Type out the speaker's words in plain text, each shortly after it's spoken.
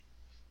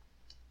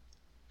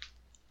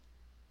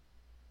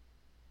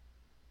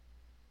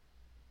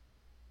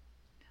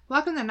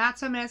Welcome to Not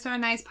So Minnesota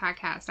Nice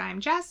podcast. I'm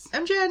Jess.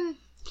 I'm Jen.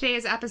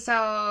 Today's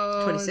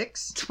episode...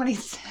 26.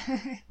 26.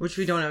 Which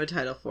we don't have a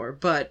title for,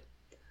 but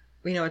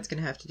we know it's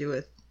going to have to do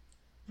with...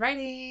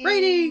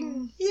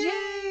 Writing!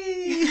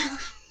 Yay!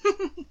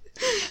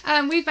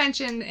 We've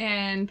mentioned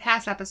in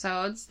past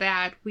episodes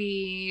that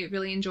we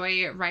really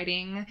enjoy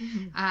writing.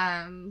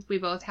 Mm-hmm. We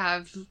both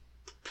have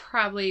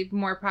probably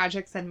more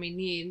projects than we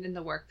need in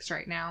the works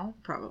right now.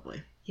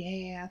 Probably.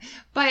 Yeah.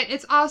 But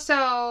it's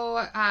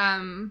also...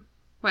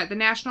 the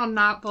National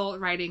Novel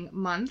Writing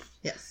Month.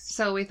 Yes.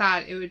 So we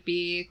thought it would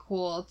be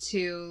cool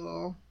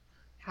to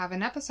have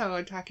an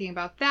episode talking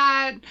about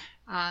that.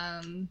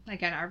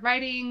 Again, our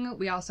writing.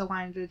 We also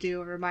wanted to do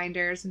a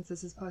reminder since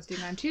this is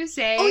posting on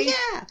Tuesday. Oh,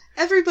 yeah!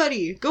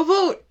 Everybody, go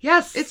vote!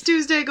 Yes! It's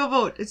Tuesday, go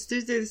vote! It's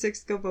Tuesday the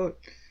 6th, go vote.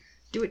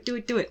 Do it, do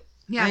it, do it.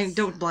 Yes. I mean,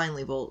 don't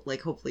blindly vote. Like,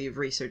 hopefully you've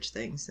researched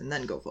things and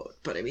then go vote.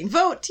 But I mean,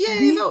 vote!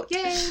 Yay, vote!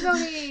 Yay,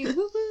 voting!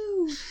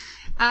 Woo-hoo!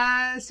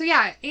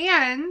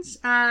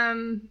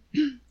 And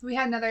we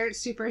had another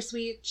super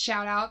sweet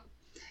shout out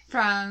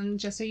from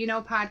Just So You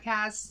Know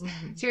podcast.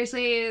 Mm-hmm.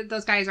 Seriously,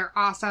 those guys are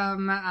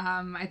awesome.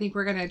 I think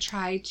we're going to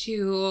try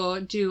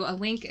to do a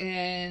link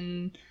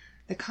in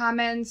the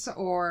comments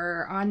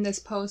or on this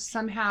post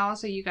somehow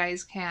so you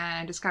guys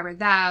can discover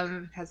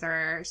them because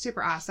they're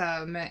super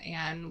awesome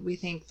and we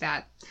think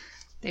that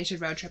they should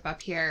road trip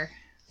up here.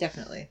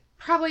 Definitely.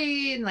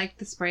 Probably in like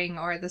the spring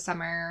or the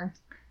summer.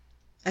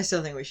 I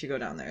still think we should go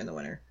down there in the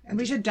winter. And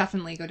we should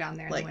definitely go down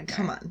there in the winter.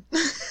 Come on.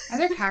 Are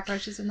there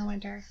cockroaches in the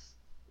winter?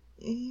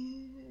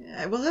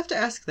 Yeah, we'll have to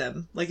ask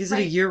them. Like, is it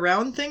a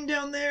year-round thing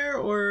down there,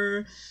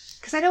 or...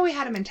 Because I know we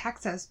had them in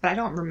Texas, but I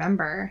don't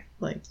remember.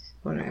 Like,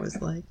 what it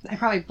was like. I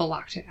probably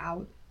blocked it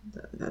out.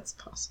 That's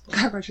possible.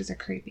 Cockroaches are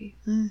creepy.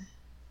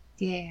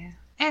 Yeah.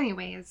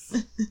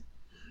 Anyways.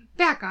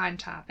 Back on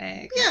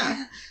topic.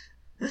 Yeah.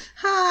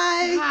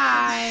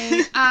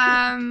 Hi.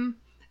 Hi.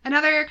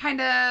 Another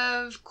kind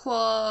of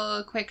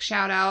cool, quick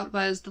shout out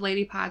was the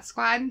Lady Pod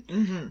Squad.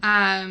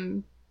 Mm-hmm.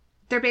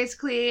 They're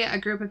basically a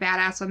group of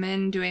badass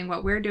women doing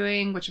what we're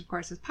doing, which of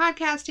course is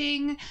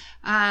podcasting.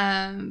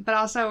 But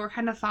also we're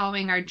kind of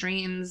following our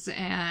dreams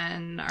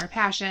and our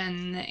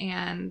passion,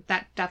 and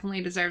that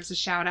definitely deserves a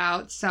shout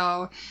out.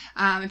 So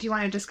if you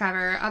want to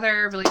discover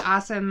other really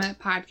awesome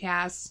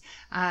podcasts,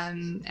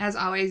 as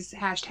always,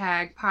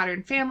 hashtag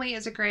Podern Family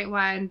is a great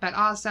one. But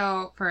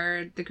also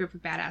for the group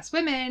of badass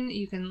women,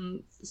 you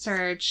can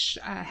search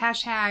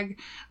hashtag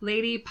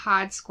Lady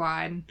Pod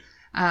Squad.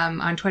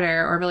 On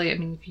Twitter, or really, I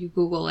mean, if you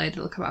Google it,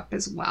 it'll come up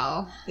as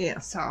well. Yeah.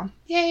 So,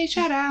 yay,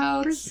 shout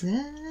outs.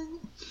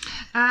 Present.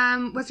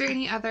 Was there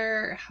any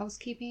other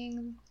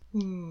housekeeping?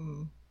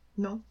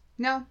 No.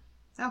 No?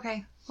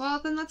 Okay. Well,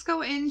 then let's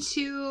go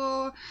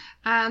into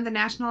the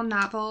National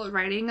Novel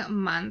Writing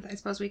Month. I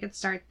suppose we could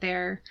start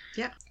there.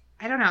 Yeah.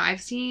 I don't know.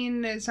 I've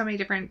seen so many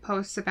different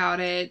posts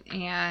about it,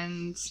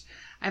 and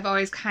I've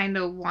always kind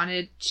of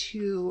wanted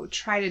to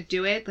try to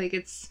do it. Like,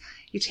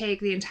 you take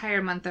the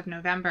entire month of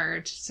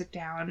November to sit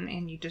down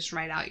and you just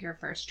write out your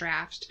first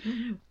draft.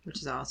 Mm-hmm.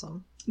 Which is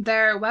awesome.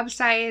 Their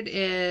website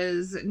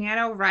is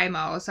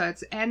NaNoWriMo, so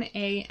it's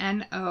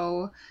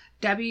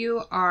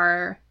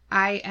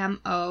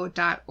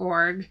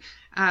NaNoWriMo.org.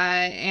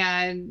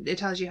 And it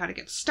tells you how to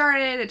get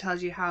started. It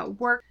tells you how it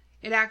works.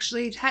 It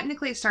actually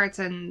technically starts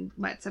in,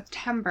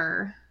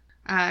 September,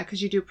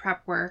 because you do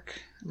prep work.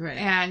 Right.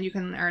 And you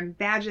can earn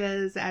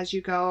badges as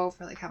you go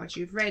for, like, how much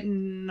you've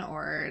written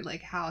or,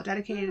 like, how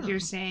dedicated you're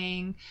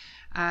staying.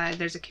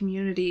 There's a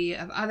community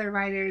of other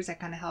writers that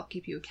kind of help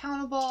keep you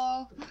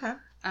accountable. Okay.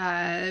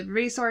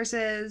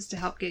 Resources to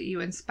help get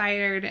you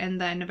inspired.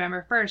 And then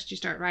November 1st, you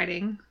start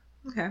writing.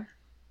 Okay.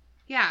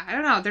 Yeah, I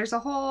don't know. There's a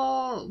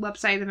whole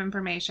website of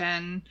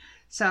information.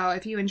 So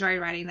if you enjoy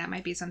writing, that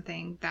might be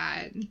something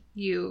that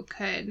you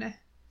could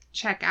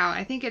check out.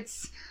 I think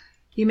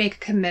you make a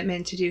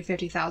commitment to do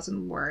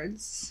 50,000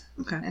 words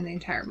in the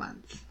entire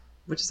month.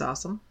 Which is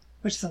awesome.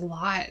 Which is a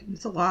lot.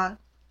 It's a lot,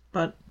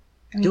 but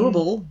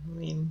doable. I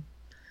mean...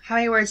 How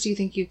many words do you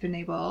think you've been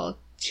able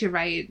to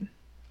write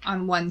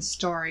on one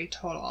story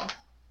total?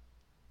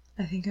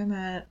 I think I'm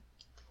at...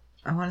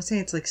 I want to say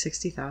it's like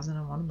 60,000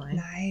 on one of mine.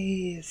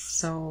 Nice.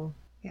 So...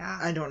 Yeah.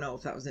 I don't know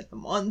if that was in a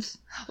month.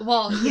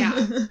 Well,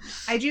 yeah.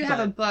 I do have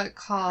a book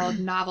called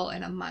Novel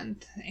in a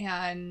Month,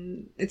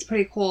 and it's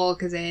pretty cool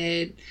because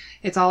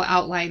it's all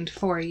outlined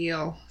for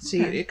you. So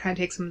it kind of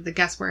takes some of the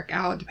guesswork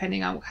out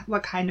depending on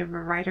what kind of a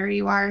writer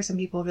you are. Some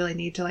people really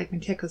need to, like,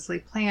 meticulously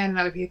plan, and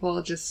other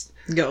people just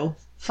go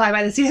fly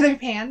by the seat of their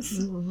pants.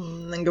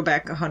 Mm-hmm. And then go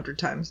back 100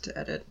 times to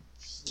edit.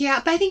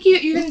 Yeah, but I think you're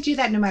going to do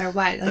that no matter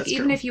what. Like, That's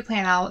even true. if you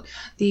plan out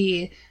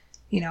the,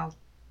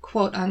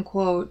 quote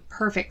unquote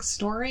perfect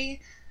story,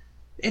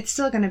 it's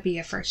still going to be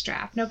a first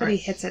draft. Nobody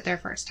hits it their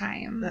first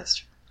time. That's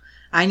true.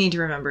 I need to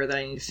remember that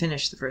I need to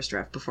finish the first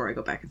draft before I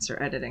go back and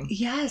start editing.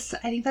 Yes,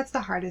 I think that's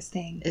the hardest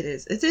thing. It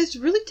is. It's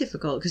really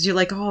difficult because you're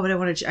like, oh, but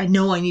I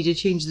know I need to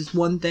change this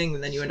one thing,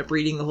 and then you end up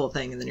reading the whole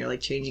thing, and then you're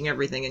like changing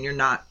everything, and you're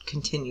not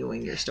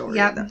continuing your story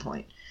at that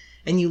point.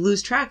 And you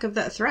lose track of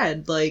that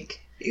thread.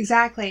 Like,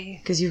 Exactly.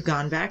 Because you've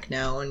gone back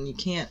now and you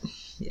can't,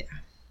 yeah.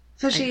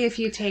 Especially if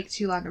you take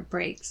too long of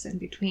breaks in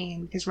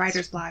between, because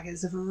writer's block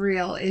is a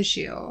real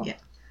issue. Yeah.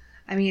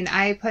 I mean,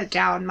 I put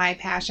down my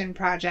passion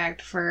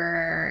project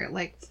for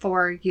like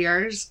 4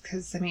 years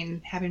because, I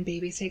mean, having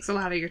babies takes a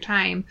lot of your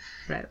time.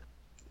 Right.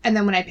 And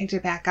then when I picked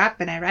it back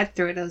up and I read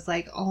through it, I was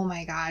like, oh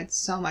my God,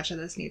 so much of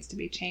this needs to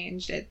be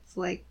changed. It's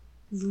like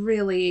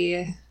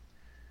really,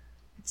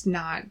 it's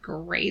not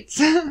great,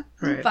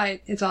 Right.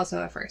 but it's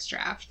also a first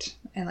draft.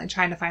 And like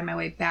trying to find my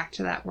way back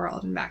to that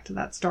world and back to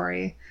that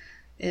story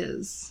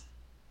is...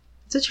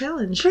 It's a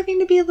challenge. proving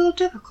to be a little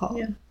difficult.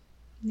 Yeah.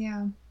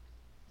 Yeah.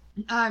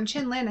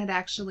 Chin Lin had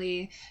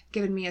actually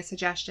given me a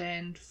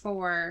suggestion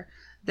for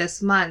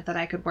this month that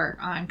I could work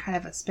on kind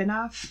of a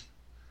spin-off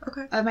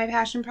Okay. of my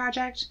passion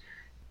project.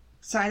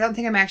 So I don't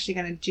think I'm actually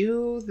going to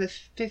do the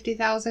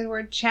 50,000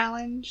 word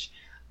challenge,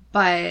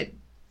 but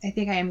I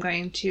think I am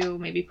going to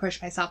maybe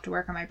push myself to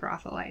work on my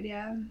brothel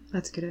idea.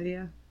 That's a good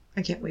idea.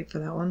 I can't wait for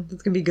that one.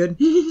 That's going to be good.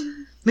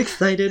 I'm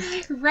excited.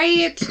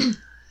 Right?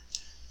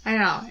 I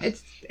know.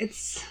 It's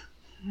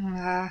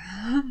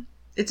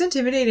It's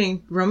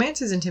intimidating.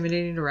 Romance is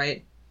intimidating to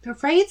write.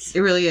 right? It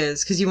really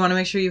is. Because you want to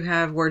make sure you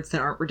have words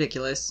that aren't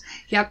ridiculous.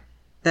 Yep.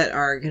 That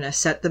are going to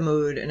set the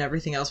mood and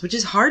everything else, which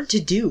is hard to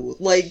do.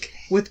 Like,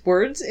 with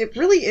words, it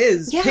really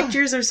is. Yeah.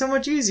 Pictures are so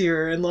much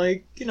easier and,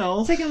 like, you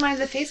know. It's like in one of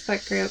the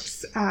Facebook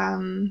groups,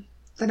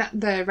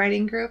 the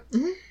writing group,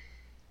 Mhm.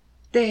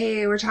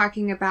 they were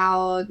talking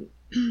about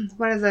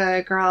one of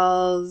the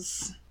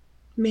girls'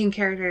 main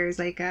characters,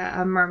 like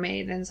a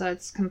mermaid, and so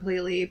it's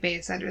completely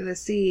based under the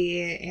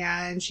sea,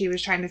 and she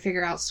was trying to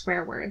figure out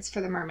swear words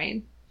for the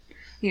mermaid.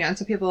 You know, and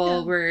so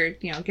people were,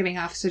 you know, giving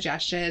off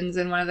suggestions,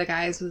 and one of the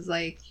guys was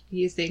like,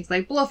 use things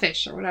like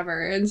blowfish or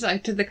whatever, and so I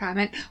did the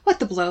comment, what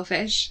the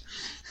blowfish?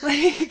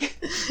 Like,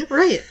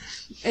 Right.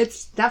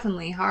 it's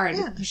definitely hard,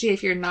 Yeah. especially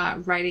if you're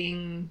not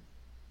writing.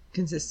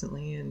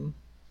 Consistently and...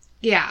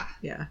 Yeah.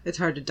 Yeah, it's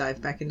hard to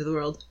dive back into the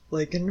world.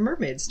 Like in a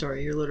mermaid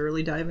story, you're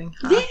literally diving.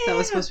 Ha, Yeah. That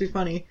was supposed to be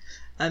funny.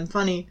 I'm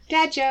funny.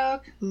 Dad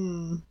joke.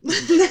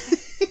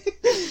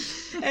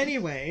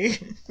 Anyway.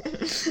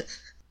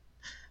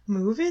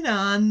 Moving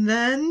on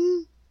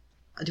then.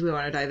 Do we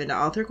want to dive into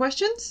author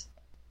questions?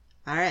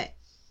 Alright.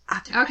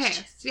 Author Okay.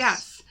 questions.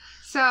 Yes.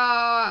 So,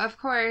 of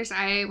course,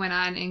 I went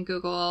on and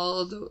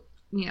Googled,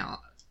 you know,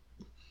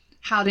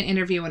 how to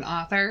interview an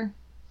author,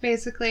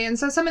 basically. And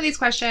so some of these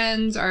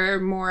questions are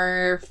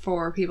more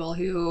for people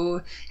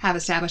who have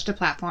established a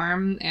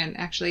platform and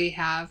actually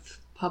have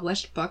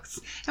published books.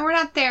 And we're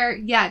not there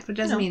yet, but it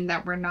doesn't No. mean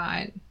that we're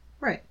not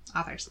Right.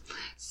 authors.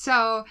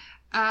 So,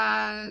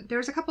 there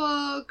was a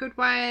couple good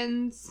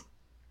ones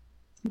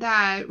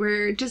that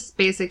were just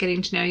basic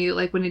getting to know you.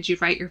 Like, when did you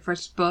write your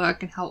first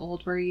book and how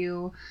old were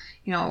you?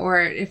 You know, or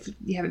if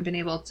you haven't been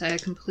able to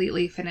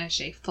completely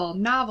finish a full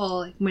novel,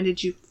 like, when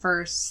did you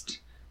first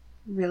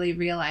really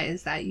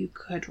realize that you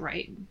could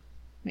write,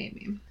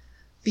 maybe?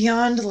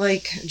 Beyond,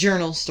 like,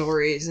 journal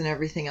stories and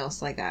everything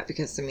else like that,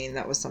 because, I mean,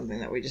 that was something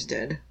that we just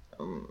did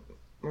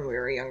when we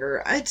were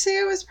younger. I'd say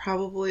I was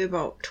probably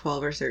about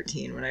 12 or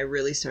 13 when I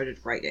really started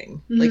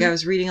writing. Mhm. Like, I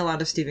was reading a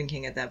lot of Stephen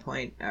King at that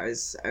point. I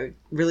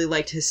really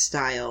liked his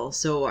style,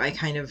 so I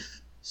kind of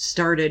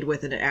started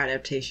with an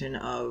adaptation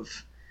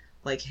of,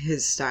 like,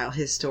 his style,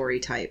 his story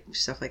type,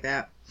 stuff like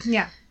that.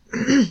 Yeah.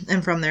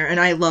 And from there, and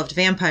I loved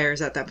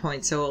vampires at that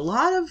point, so a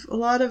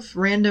lot of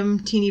random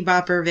teeny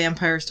bopper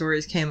vampire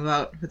stories came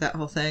about with that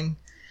whole thing.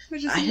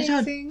 Which is I did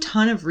amazing. a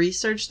ton of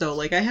research though.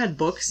 Like, I had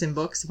books and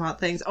books about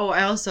things. Oh,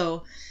 I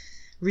also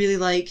really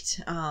liked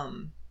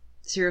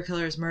serial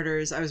killers,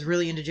 murders. I was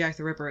really into Jack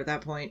the Ripper at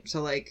that point,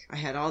 so like I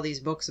had all these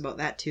books about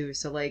that too.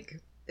 So like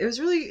it was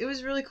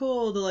really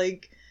cool to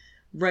like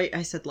write.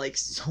 I said like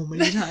so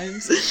many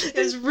times. It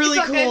was really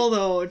It's okay. cool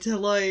though to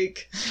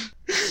like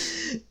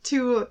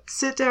to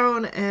sit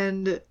down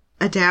and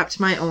adapt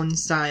my own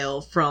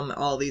style from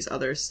all these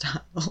other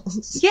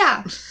styles.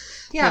 Yeah.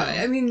 Yeah.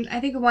 Yeah. I mean, I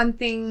think one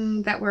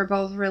thing that we're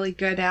both really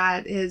good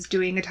at is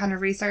doing a ton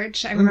of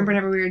research. I remember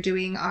whenever we were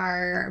doing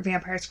our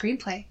vampire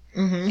screenplay.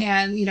 Mm-hmm.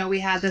 And, you know, we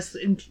had this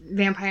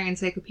vampire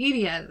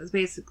encyclopedia that was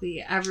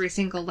basically every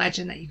single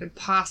legend that you could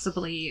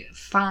possibly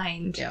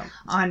find Yeah.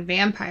 on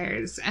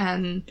vampires.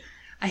 And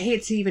I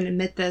hate to even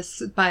admit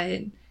this,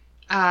 but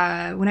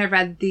when I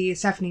read the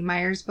Stephanie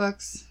Meyer's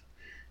books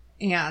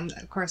and,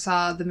 of course,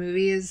 saw the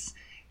movies,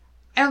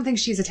 I don't think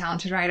she's a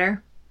talented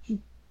writer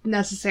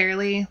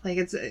necessarily. Like,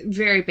 it's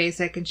very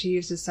basic, and she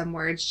uses some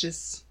words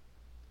just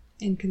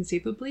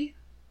inconceivably.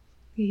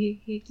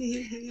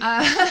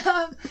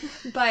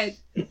 But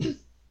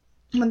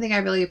one thing I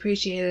really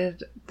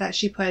appreciated that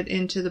she put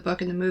into the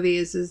book and the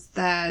movies is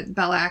that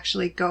Bella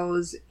actually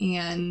goes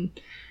and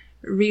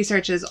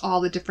researches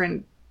all the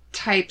different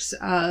types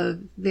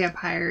of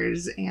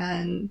vampires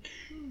and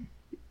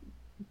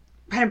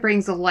kind of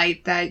brings to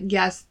light that,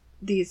 yes,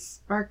 these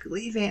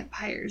sparkly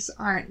vampires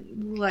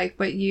aren't like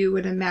what you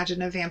would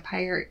imagine a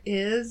vampire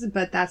is,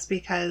 but that's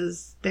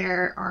because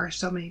there are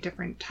so many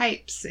different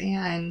types.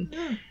 And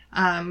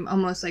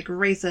almost like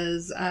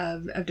races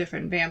of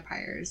different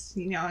vampires,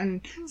 you know,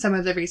 and some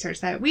of the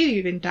research that we've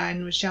even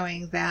done was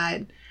showing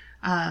that,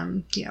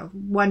 you know,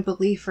 one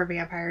belief for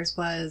vampires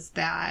was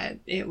that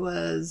it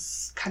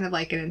was kind of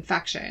like an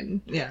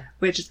infection. Yeah.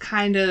 Which is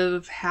kind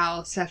of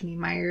how Stephenie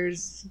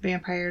Meyer's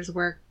vampires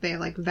work. They have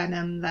like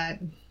venom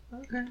that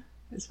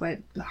is what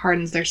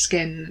hardens their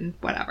skin and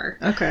whatever.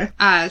 Okay.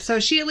 So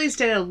she at least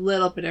did a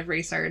little bit of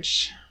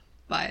research,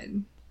 but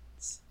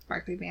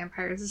sparkly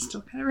vampires is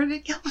still kind of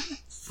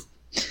ridiculous.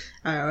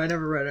 I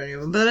never read any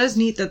of them, but that's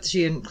neat that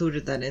she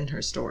included that in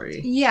her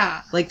story.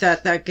 Yeah. Like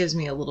that gives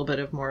me a little bit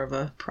of more of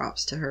a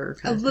props to her.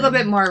 A little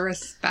bit more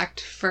respect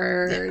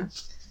for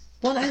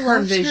well, I her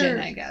loved vision,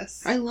 her. I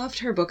guess. I loved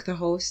her book, The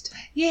Host.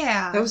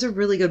 Yeah. That was a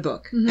really good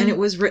book. Mm-hmm. And it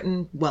was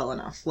written well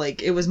enough.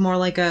 Like, it was more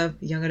like a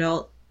young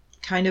adult,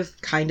 kind of,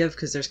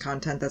 because there's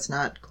content that's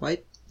not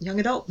quite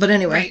young adult. But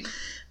anyway. Right.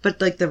 But,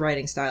 like, the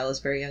writing style is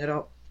very young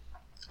adult.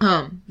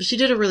 She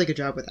did a really good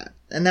job with that.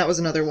 And that was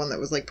another one that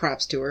was, like,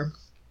 props to her.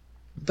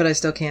 But I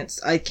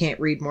can't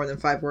read more than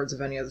 5 words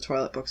of any of the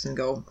Twilight books and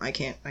go, I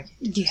can't.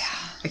 Yeah.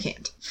 I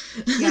can't.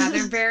 Yeah,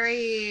 they're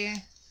very, I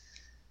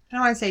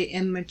don't want to say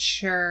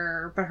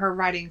immature, but her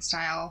writing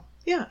style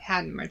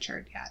hadn't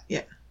matured yet.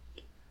 Yeah.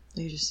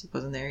 You just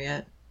wasn't there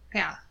yet.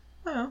 Yeah.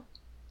 Oh.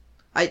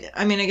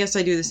 I mean, I guess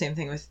I do the same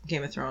thing with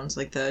Game of Thrones,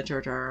 like the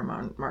George R.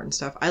 R. Martin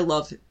stuff. I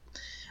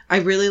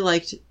really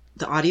liked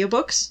the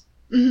audiobooks.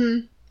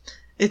 Mm-hmm.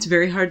 It's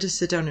very hard to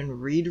sit down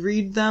and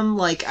read them.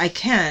 Like, I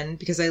can,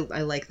 because I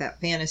like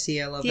that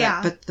fantasy. I love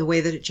that. But the way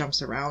that it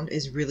jumps around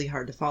is really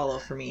hard to follow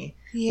for me.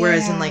 Yeah.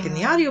 Whereas in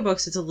the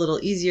audiobooks, it's a little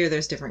easier.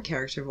 There's different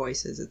character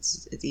voices.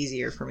 It's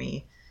easier for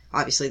me.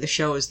 Obviously, the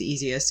show is the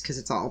easiest because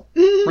it's all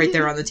right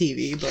there on the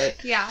TV.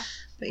 But yeah.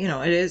 But, you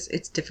know,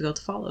 it's difficult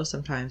to follow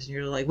sometimes. And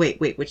you're like, wait,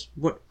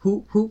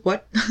 who,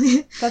 what?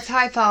 That's how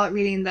I felt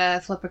reading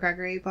the Philippa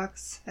Gregory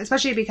books.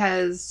 Especially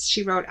because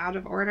she wrote out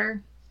of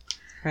order.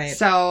 Right.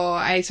 So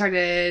I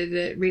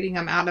started reading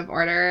them out of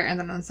order, and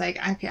then I was like,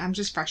 okay, I'm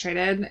just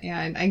frustrated.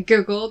 And I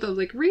Googled,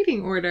 like,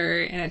 reading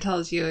order, and it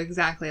tells you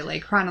exactly,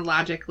 like,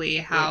 chronologically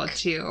how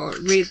to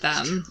read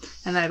them.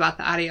 And then I bought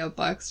the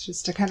audiobooks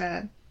just to kind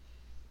of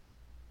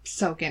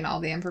soak in all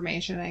the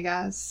information, I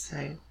guess.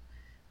 Right.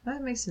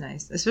 That makes it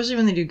nice. Especially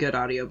when they do good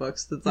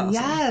audiobooks. That's awesome.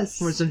 Yes.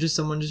 When it's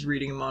someone just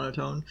reading a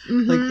monotone.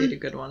 Mm-hmm. Like, they do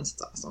good ones.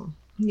 It's awesome.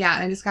 Yeah,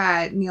 and I just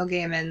got Neil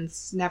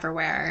Gaiman's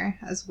Neverwhere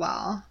as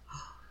well.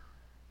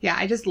 Yeah,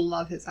 I just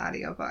love his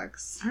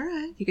audiobooks. All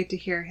right. You get to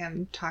hear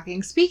him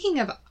talking. Speaking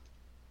of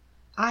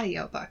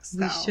audiobooks,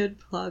 though. We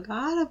should plug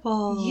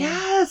Audible.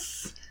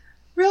 Yes!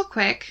 Real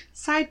quick,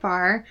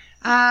 sidebar.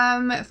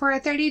 For a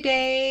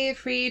 30-day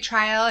free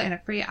trial and a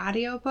free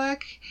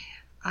audiobook,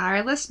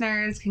 our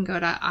listeners can go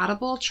to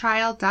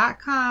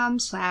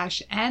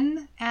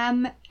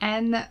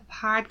audibletrial.com/NMN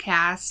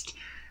podcast.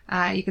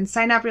 You can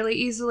sign up really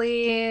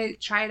easily,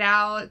 try it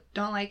out,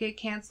 don't like it,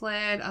 cancel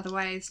it,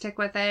 otherwise stick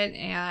with it,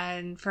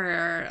 and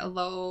for a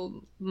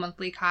low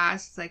monthly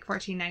cost, it's like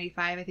 $14.95,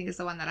 I think is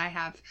the one that I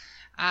have,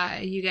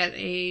 you get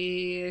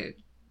a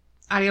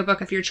audiobook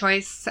of your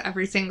choice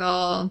every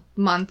single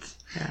month,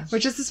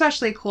 which is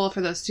especially cool for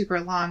those super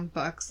long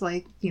books,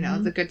 like, you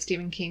know, the good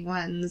Stephen King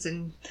ones,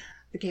 and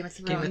the Game of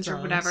Thrones or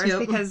whatever,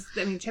 because,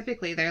 I mean,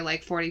 typically they're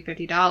like $40,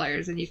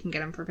 $50, and you can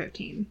get them for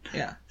 $15.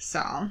 Yeah.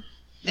 So,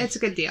 it's a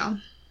good deal.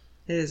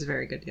 It is a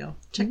very good deal.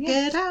 Check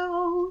it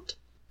out.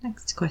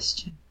 Next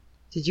question.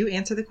 Did you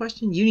answer the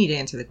question? You need to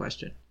answer the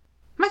question.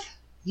 What?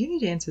 You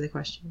need to answer the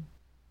question.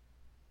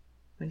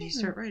 When did you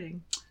start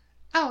writing?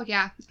 Oh,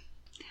 yeah.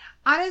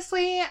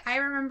 Honestly, I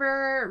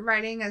remember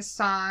writing a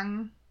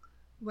song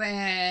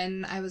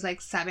when I was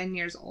like 7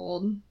 years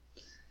old.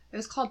 It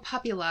was called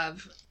Puppy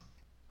Love.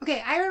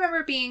 Okay, I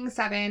remember being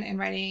 7 and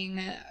writing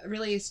a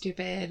really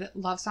stupid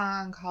love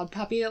song called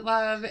Puppy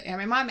Love, and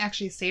my mom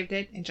actually saved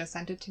it and just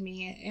sent it to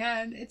me,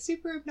 and it's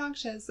super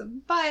obnoxious,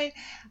 but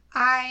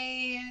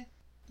I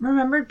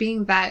remember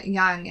being that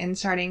young and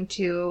starting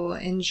to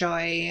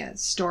enjoy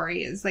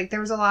stories. Like,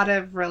 there was a lot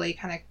of really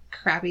kind of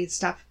crappy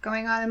stuff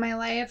going on in my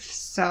life,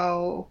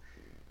 so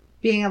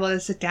being able to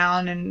sit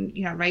down and,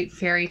 you know, write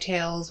fairy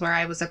tales where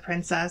I was a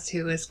princess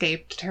who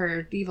escaped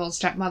her evil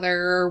stepmother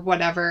or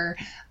whatever,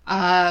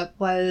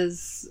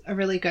 was a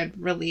really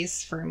good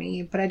release for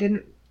me. But I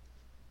didn't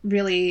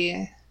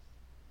really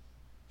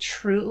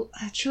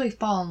truly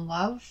fall in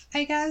love,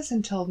 I guess,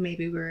 until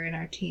maybe we were in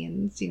our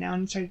teens, you know,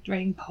 and started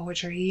writing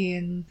poetry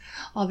and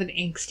all the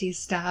angsty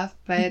stuff,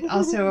 but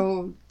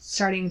also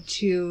starting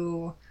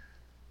to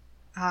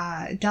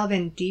delve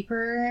in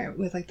deeper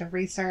with like the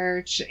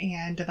research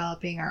and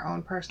developing our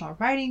own personal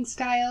writing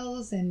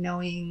styles and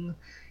knowing,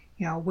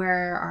 you know,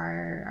 where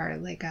our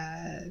like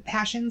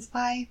passions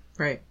lie.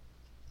 Right.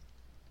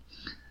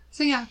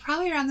 So yeah,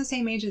 probably around the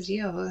same age as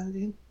you.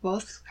 We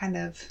both kind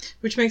of.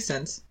 Which makes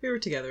sense. We were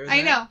together.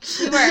 I know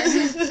we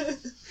were.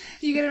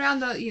 You get around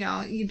the, you know,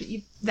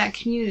 you that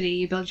community.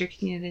 You build your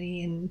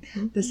community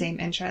and the same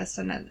interests,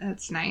 and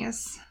it's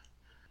nice.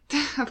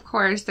 Of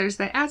course, there's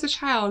the, as a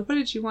child, what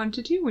did you want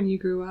to do when you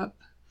grew up?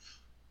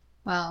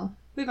 Well,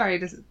 we've already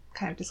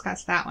kind of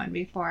discussed that one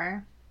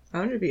before. I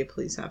wanted to be a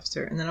police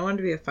officer, and then I wanted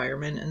to be a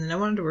fireman, and then I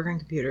wanted to work on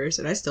computers,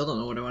 and I still don't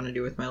know what I want to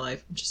do with my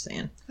life. I'm just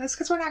saying. That's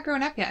because we're not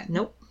grown up yet.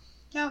 Nope.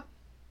 Nope.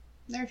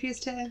 I refuse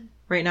to.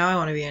 Right now, I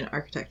want to be in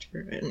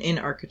architecture.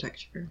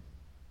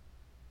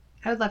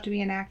 I would love to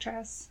be an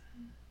actress.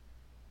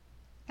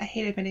 I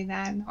hate admitting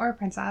that. Or a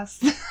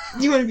princess.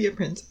 You want to be a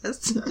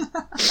princess?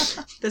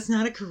 That's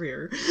not a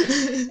career.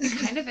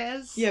 It kind of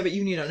is. Yeah, but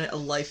you need a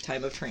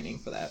lifetime of training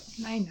for that.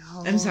 I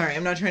know. I'm sorry.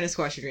 I'm not trying to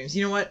squash your dreams.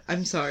 You know what?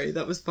 I'm sorry.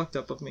 That was fucked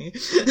up of me.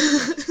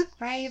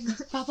 Right?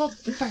 Bubble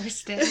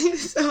bursted. I'm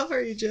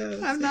sorry,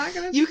 Jess. I'm not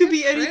going to You could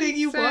be anything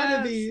you want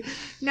to be.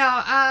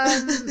 No,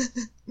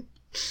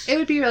 it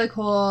would be really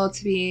cool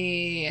to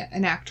be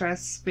an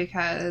actress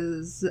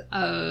because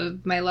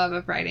of my love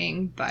of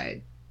writing, but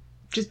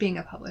just being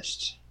a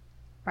published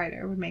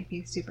writer would make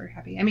me super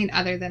happy. I mean,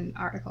 other than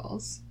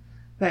articles,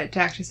 but to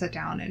actually sit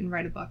down and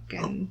write a book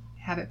and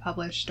have it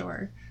published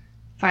or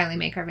finally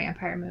make our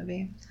vampire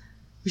movie.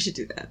 We should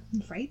do that.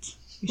 Right?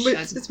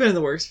 It's been in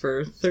the works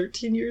for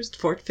 13 years,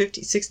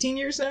 15, 16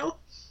 years now.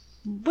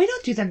 We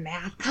don't do the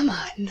math. Come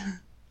on.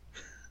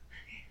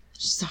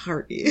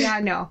 Sorry. Yeah,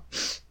 no.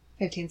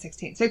 15,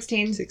 16.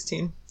 16.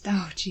 16.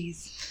 Oh,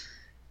 jeez.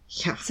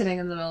 Yeah. Sitting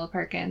in the middle of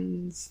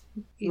Perkins.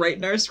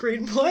 Writing our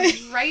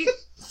screenplay. Right?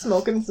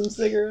 Smoking some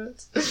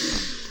cigarettes.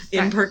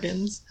 In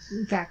Perkins.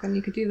 Back when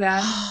you could do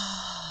that.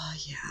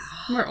 Yeah.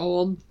 We're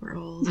old. We're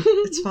old.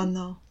 It's fun,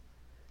 though.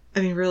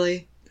 I mean,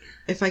 really,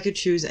 if I could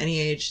choose any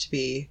age to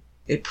be,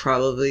 it'd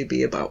probably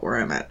be about where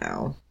I'm at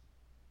now.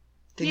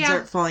 Things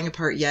aren't falling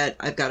apart yet.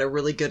 I've got a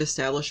really good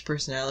established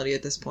personality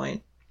at this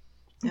point.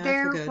 Yeah,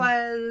 there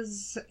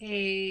was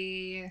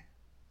a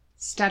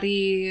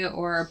study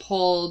or a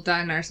poll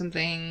done or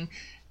something.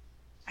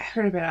 I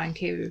heard about it on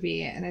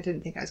KBB, and I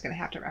didn't think I was going to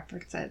have to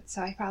reference it,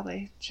 so I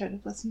probably should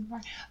have listened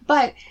more.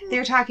 But they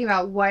were talking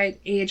about what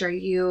age are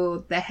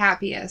you the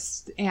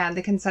happiest, and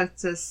the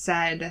consensus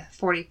said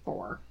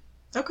 44.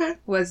 Okay.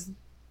 Was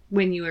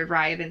when you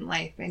arrive in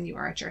life and you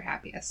are at your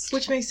happiest.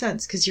 Which makes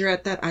sense, because you're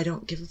at that I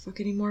don't give a fuck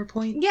anymore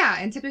point. Yeah,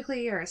 and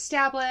typically you're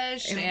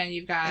established, and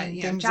you've got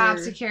job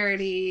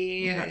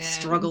security. You're not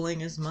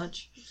struggling as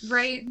much.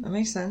 Right. That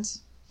makes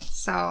sense.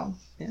 So.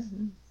 Yeah.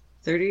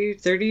 30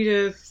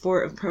 to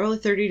 40, probably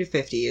 30 to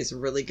 50 is a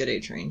really good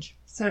age range.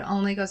 So it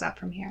only goes up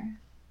from here.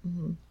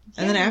 Mm-hmm.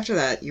 And then after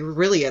that, you're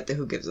really at the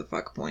who gives a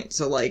fuck point.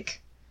 So,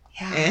 like,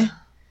 it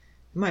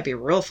might be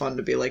real fun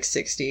to be like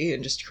 60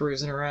 and just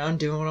cruising around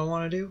doing what I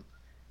want to do.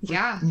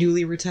 Yeah.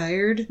 Newly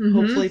retired. Mm-hmm.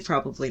 Hopefully,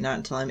 probably not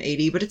until I'm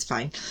 80, but it's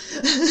fine.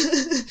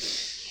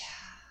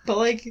 But,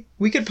 like,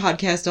 we could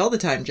podcast all the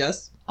time,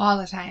 Jess. All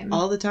the time.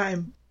 All the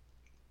time.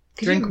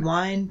 Drink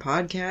wine,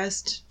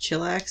 podcast,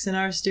 chillax in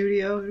our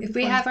studio. If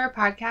we have our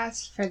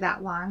podcast for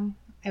that long,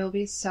 I will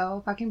be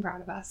so fucking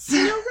proud of us.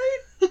 You know,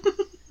 right?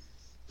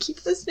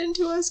 Keep listening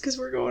to us because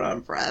we're going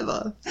on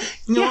forever.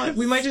 You know what?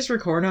 We might just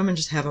record them and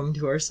just have them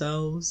to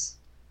ourselves.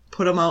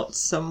 Put them out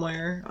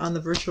somewhere on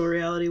the virtual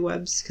reality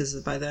webs because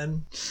by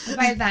then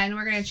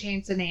we're going to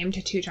change the name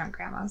to Two Drunk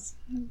Grandmas.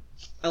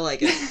 I like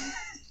it.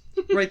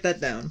 Write that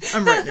down.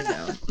 I'm writing it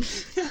down.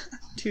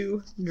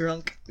 Two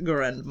Drunk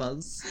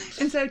Grandmas.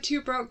 Instead of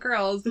Two Broke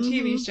Girls, the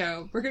TV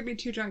show, we're going to be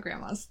Two Drunk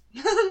Grandmas.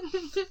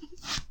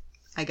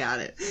 I got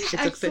it. It's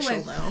Excellent.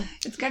 official now.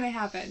 It's going to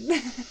happen.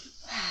 I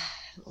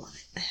love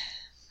it.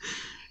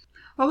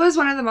 What was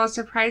one of the most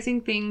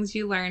surprising things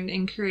you learned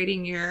in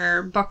creating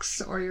your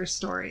books or your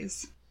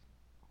stories?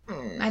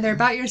 Either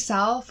about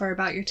yourself or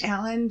about your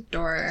talent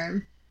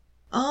or...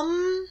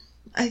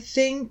 I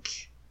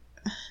think...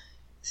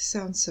 This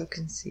sounds so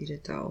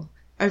conceited, though.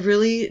 I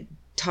really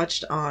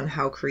touched on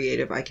how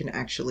creative I can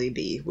actually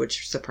be,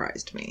 which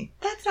surprised me.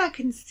 That's not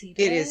conceited.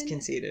 It is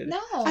conceited. No.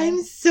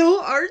 I'm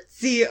so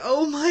artsy.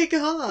 Oh my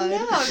god.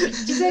 No,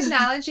 just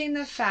acknowledging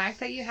the fact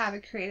that you have a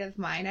creative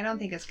mind, I don't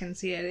think it's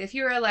conceited. If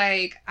you were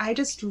like, I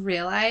just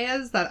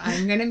realized that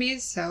I'm going to be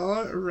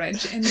so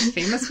rich and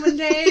famous one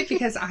day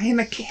because I am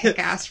a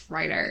kick-ass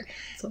writer.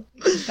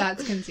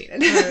 That's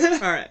conceited.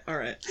 All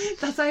right.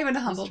 That's not even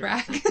a humble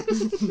brag.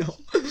 No.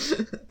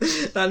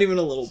 Not even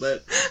a little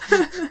bit.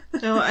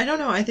 No, I don't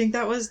know. I think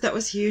that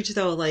was huge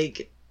though.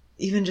 Like,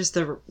 even just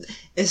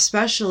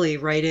especially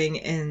writing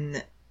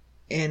in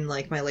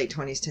like my late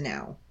 20s to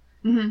now,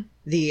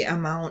 the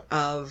amount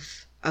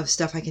of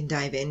stuff I can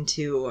dive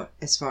into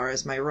as far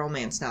as my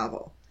romance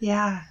novel.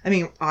 Yeah. I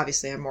mean,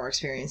 obviously I have more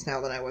experience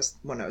now than I was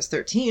when I was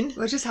 13.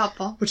 Which is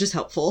helpful.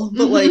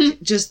 But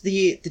like, just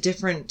the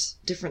different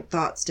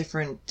thoughts,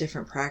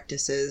 different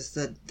practices,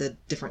 the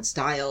different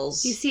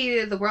styles. You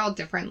see the world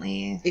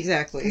differently.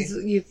 Exactly. Because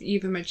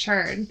you've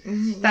matured.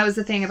 Mm-hmm. That was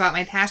the thing about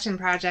my passion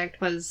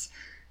project was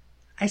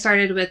I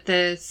started with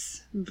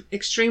this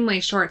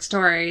extremely short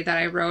story that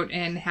I wrote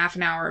in half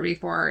an hour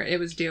before it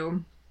was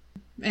due.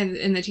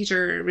 And the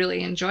teacher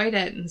really enjoyed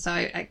it, and so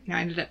I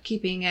ended up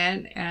keeping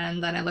it.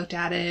 And then I looked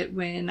at it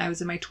when I was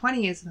in my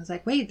 20s, and I was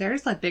like, wait,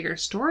 there's a bigger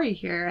story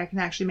here. I can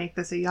actually make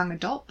this a young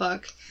adult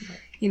book.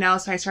 Right.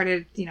 So I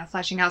started,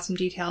 fleshing out some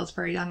details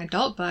for a young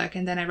adult book,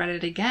 and then I read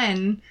it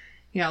again,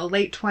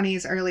 late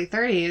 20s, early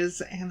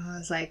 30s. And I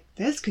was like,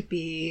 this could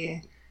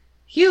be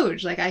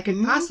huge. Like, I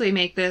could possibly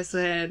make this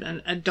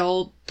an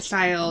adult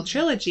style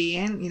trilogy.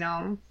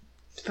 And,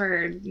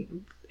 for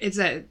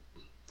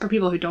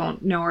people who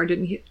don't know or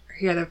didn't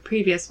hear the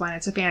previous one,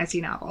 it's a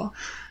fantasy novel.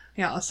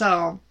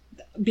 So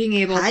being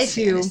able High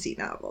to... fantasy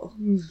novel.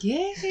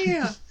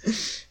 Yeah.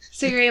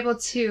 So you're able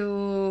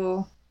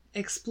to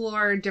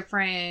explore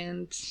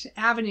different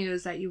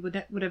avenues that you would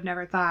have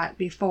never thought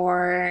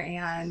before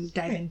and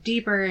dive in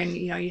deeper, and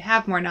you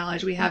have more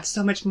knowledge. We have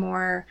so much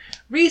more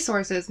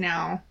resources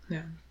now.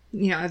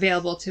 Yeah.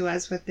 Available to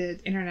us with the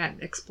internet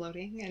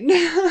exploding,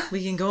 and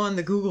we can go on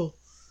the Google.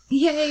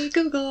 Yay,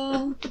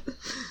 Google.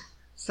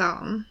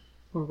 So.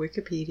 Or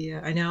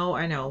Wikipedia. I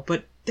know,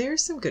 but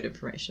there's some good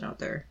information out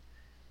there.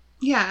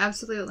 Yeah,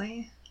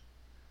 absolutely.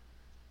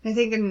 I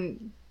think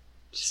in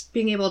just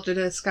being able to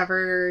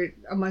discover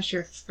almost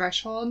your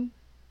threshold.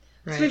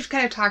 Right. So we've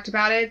kind of talked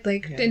about it.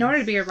 Like, in order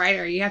to be a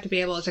writer, you have to be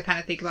able to kind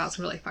of think about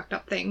some really fucked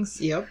up things.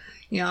 Yep.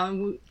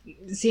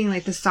 Seeing,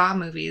 like, the Saw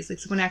movies, like,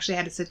 someone actually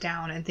had to sit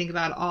down and think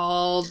about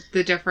all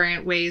the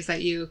different ways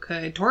that you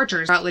could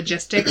torture, about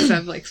logistics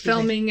of, like,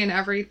 filming and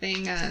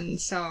everything, and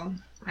so,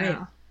 I don't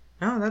know.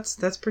 Oh,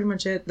 that's pretty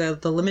much it.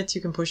 The limits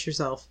you can push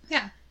yourself.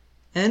 Yeah.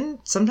 And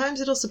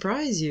sometimes it'll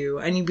surprise you,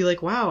 and you'd be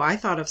like, wow, I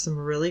thought of some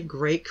really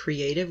great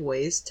creative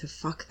ways to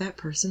fuck that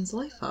person's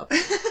life up.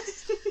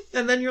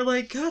 And then you're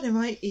like, God, am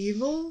I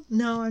evil?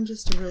 No, I'm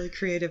just a really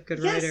creative, good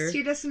writer. Yes,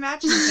 you're just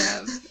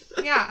imaginative.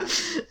 Yeah.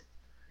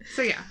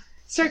 So, yeah.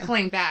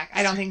 Circling back,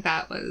 I don't think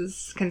that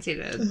was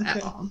conceited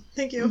at all.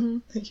 Thank you. Mm-hmm.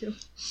 Thank you.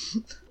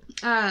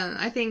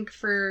 I think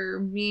for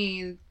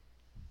me,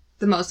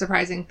 the most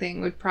surprising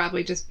thing would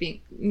probably just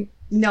be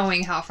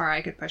knowing how far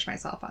I could push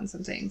myself on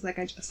some things, like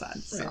I just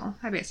said. So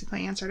I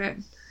basically answered it.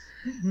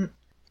 Mm-hmm.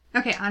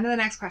 Okay, on to the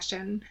next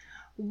question.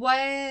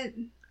 What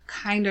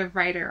kind of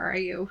writer are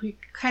you? We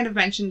kind of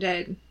mentioned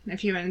it a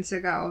few minutes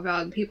ago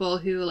about people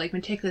who like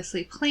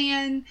meticulously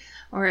plan,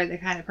 or the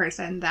kind of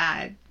person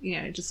that,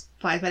 just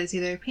flies by the seat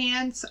of their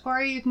pants, or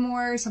are you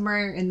more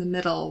somewhere in the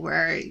middle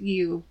where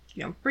you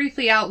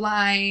briefly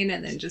outline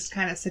and then just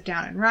kind of sit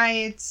down and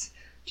write?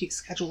 Do you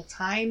schedule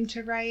time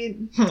to write?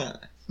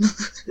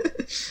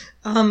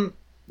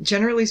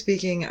 Generally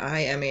speaking, I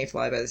am a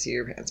fly by the seat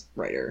of your pants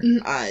writer.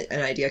 Mm-hmm.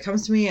 An idea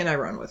comes to me and I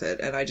run with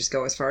it, and I just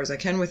go as far as I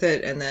can with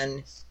it, and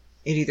then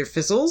it either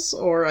fizzles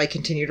or I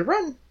continue to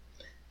run.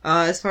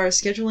 As far as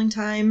scheduling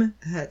time,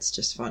 that's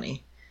just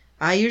funny.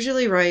 I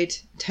usually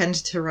tend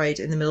to write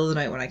in the middle of the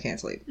night when I can't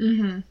sleep.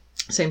 Mm-hmm.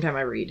 Same time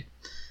I read.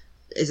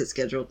 Is it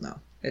scheduled? No.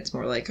 It's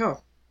more like,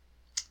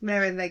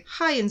 maybe like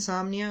hi,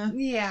 insomnia.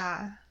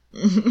 Yeah.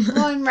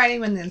 Well, and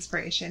writing when the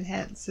inspiration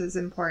hits is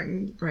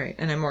important. Right,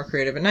 and I'm more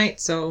creative at night,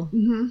 so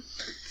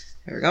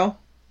there we go.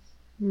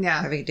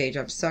 Yeah. Having a day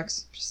job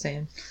sucks, just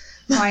saying.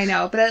 Oh, I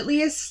know, but at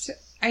least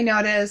I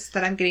notice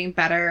that I'm getting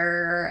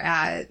better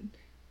at,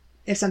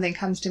 if something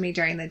comes to me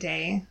during the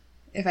day,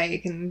 if I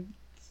can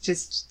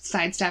just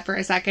sidestep for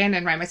a second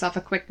and write myself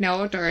a quick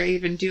note, or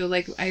even do,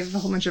 like, I have a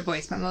whole bunch of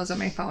voice memos on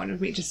my phone of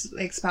me just,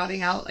 like,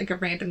 spouting out, like, a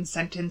random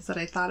sentence that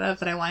I thought of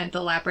that I wanted to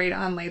elaborate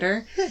on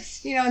later.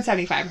 Yes. And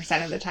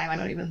 75% of the time I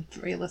don't even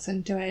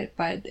re-listen to it,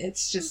 but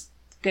it's just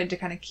good to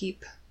kind of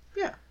keep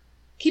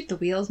the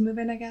wheels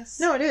moving, I guess.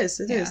 No, it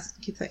is. It is.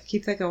 Keep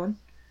that going.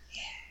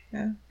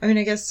 Yeah. I mean,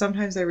 I guess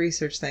sometimes I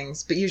research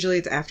things, but usually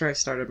it's after I've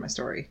started my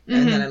story.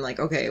 And then I'm like,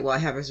 okay, well, I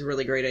have this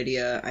really great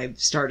idea. I've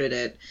started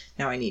it.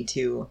 Now I need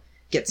to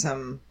get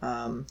some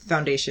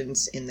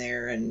foundations in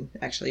there and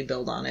actually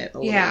build on it a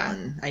little.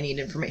 And I need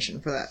information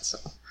for that, so.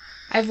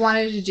 I've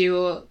wanted to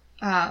do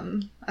a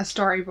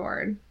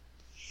storyboard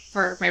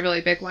for my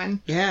really big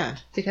one. Yeah.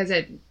 Because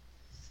it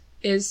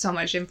is so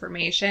much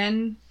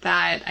information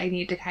that I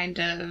need to kind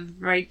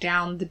of write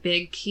down the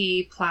big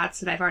key plots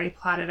that I've already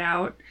plotted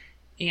out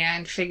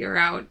and figure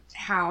out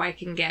how I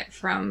can get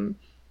from,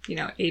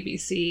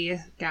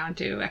 ABC down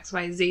to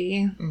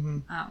XYZ.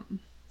 Mm-hmm.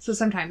 So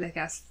sometimes I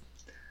guess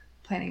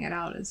planning it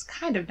out is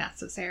kind of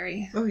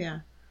necessary. Oh, yeah.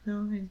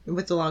 No,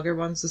 with the longer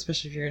ones,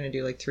 especially if you're going to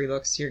do like 3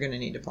 books, you're going to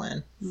need to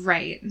plan.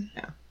 Right.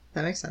 Yeah,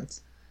 that makes sense.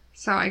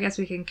 So I guess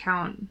we can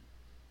count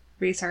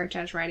research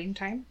as writing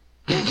time.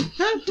 Yeah,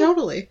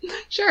 totally.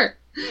 Sure.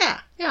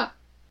 Yeah. Yeah.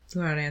 Do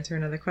you want to answer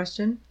another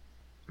question?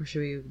 Or should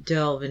we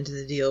delve into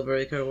the deal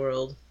breaker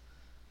world?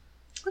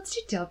 Let's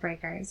do deal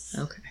breakers.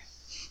 Okay.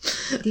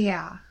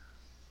 Yeah.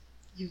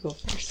 You go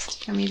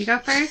first. Want me to go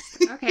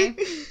first? Okay.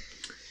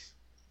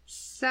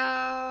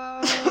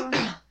 So,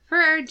 for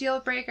our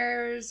deal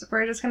breakers,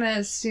 we're just going to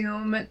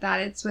assume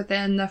that it's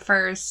within the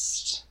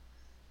first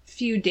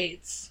few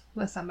dates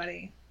with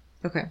somebody.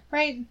 Okay.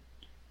 Right?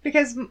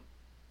 Because,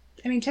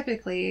 I mean,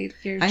 typically,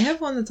 I have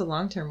one that's a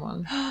long-term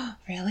one.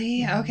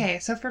 Really? Mm-hmm. Okay,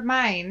 so for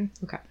mine,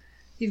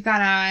 you've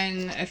gone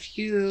on a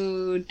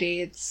few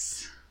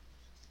dates.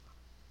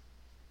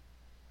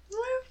 We're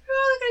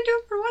only going to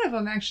do it for one of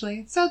them,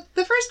 actually. So,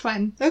 the first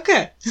one.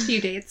 Okay.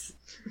 Few dates.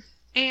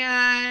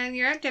 And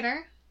you're at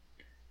dinner,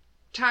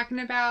 talking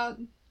about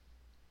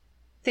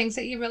things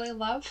that you really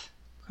love.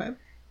 Okay.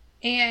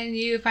 And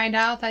you find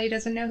out that he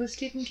doesn't know who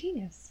Stephen King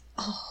is.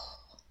 Oh,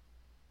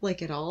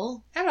 like at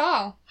all? At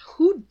all.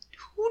 Who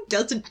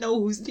doesn't know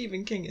who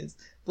Stephen King is?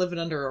 Living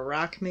under a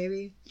rock,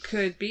 maybe?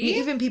 Could I be. mean,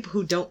 even people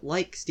who don't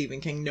like Stephen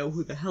King know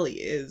who the hell he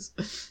is.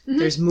 Mm-hmm.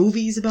 There's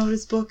movies about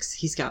his books.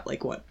 He's got,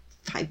 like, what,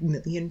 5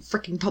 million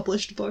freaking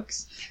published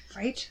books?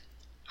 Right?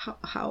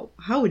 How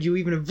would you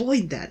even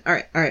avoid that? All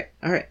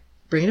right.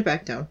 Bringing it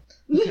back down.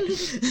 Okay.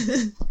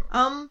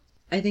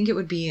 I think it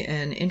would be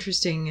an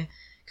interesting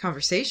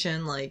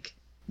conversation, like,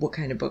 what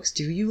kind of books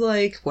do you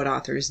like? What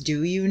authors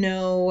do you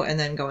know? And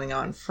then going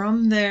on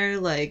from there,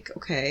 like,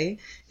 okay,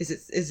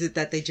 is it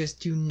that they just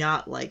do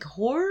not like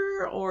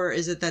horror, or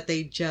is it that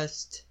they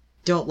just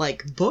don't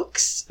like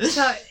books?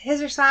 So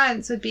his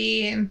response would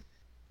be,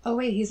 oh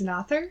wait, he's an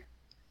author?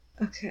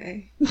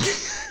 Okay.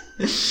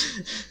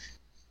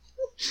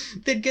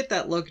 They'd get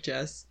that look,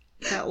 Jess.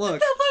 That look.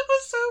 That look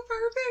was so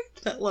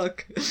perfect. That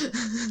look.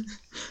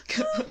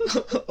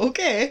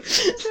 Okay.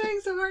 I'm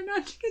trying so hard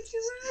not to get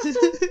you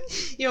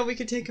You know, we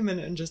could take a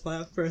minute and just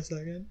laugh for a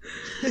second.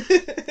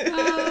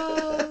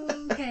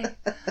 Oh, okay.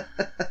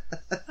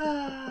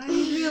 I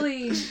mean,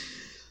 really,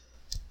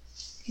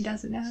 he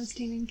doesn't know who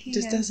Stephen King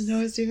is. Just doesn't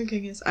know who Stephen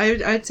King is.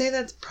 I'd say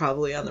that's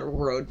probably on the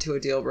road to a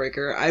deal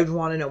breaker. I'd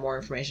want to know more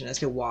information as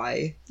to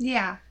why.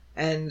 Yeah.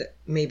 And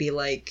maybe,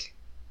 like,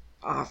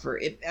 offer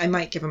it. I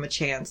might give him a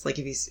chance, like,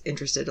 if he's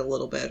interested a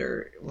little bit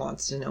or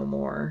wants to know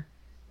more.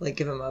 Like,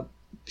 give him a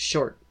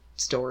short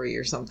story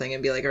or something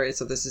and be like, all right,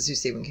 so this is who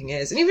Stephen King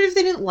is. And even if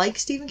they didn't like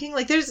Stephen King,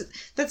 like,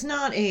 that's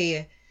not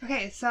a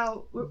Okay,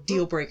 so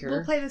deal breaker.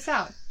 We'll play this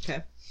out.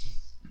 Okay.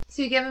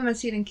 So you give him a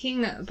Stephen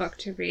King book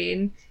to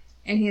read,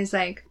 and he's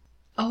like,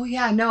 oh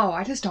yeah, no,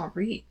 I just don't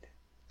read.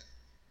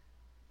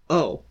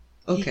 Oh,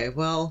 okay.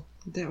 Well,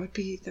 that would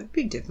be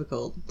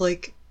difficult.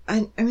 Like,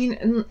 I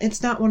mean,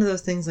 it's not one of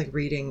those things like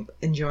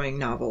enjoying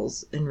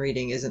novels and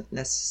reading isn't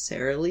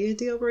necessarily a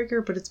deal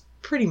breaker, but it's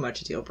pretty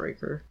much a deal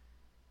breaker.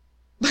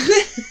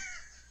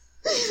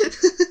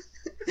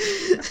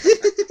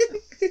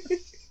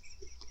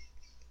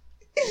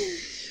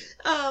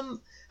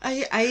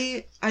 I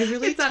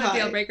really It's not a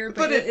deal breaker,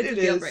 but it's a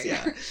deal breaker.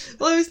 Yeah.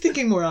 Well, I was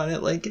thinking more on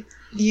it, like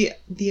the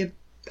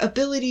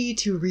ability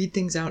to read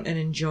things out and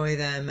enjoy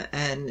them,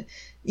 and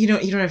you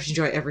don't have to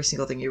enjoy every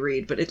single thing you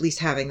read, but at least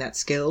having that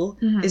skill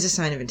is a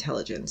sign of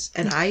intelligence.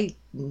 And I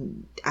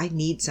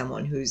need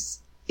someone who's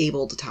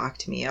able to talk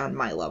to me on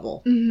my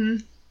level. Mm-hmm.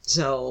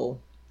 So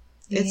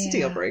it's a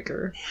deal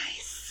breaker.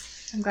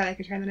 Nice. I'm glad I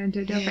could turn that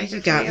into a deal breaker.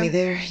 You got me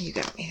there.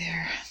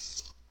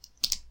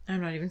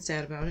 I'm not even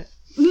sad about it.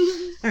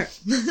 All right.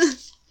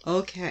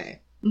 Okay.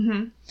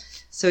 Mm-hmm.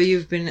 So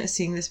you've been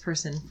seeing this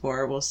person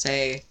for, we'll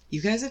say,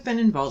 you guys have been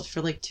involved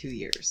for like 2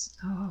 years.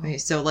 Oh. Okay,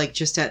 so like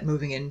just at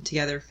moving in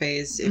together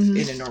phase, if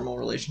in a normal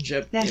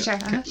relationship. Yeah, sure.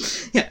 Okay.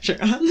 Yeah, sure.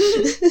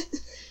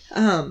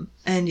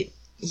 And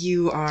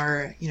you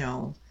are,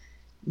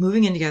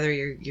 moving in together.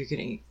 You're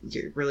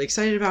really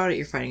excited about it.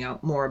 You're finding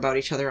out more about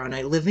each other on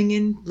a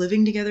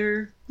living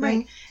together thing.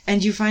 Right.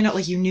 And you find out,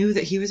 like, you knew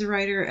that he was a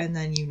writer, and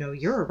then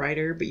you're a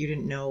writer, but you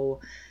didn't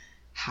know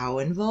how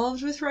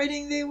involved with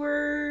writing they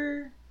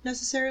were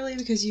necessarily,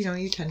 because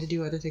you tend to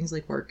do other things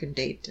like work and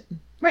date and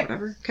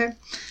whatever. Okay.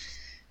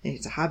 Maybe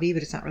it's a hobby,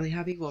 but it's not really a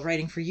hobby. Well,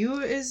 writing for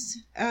you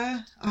is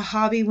a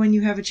hobby when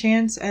you have a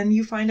chance, and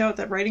you find out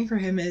that writing for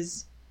him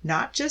is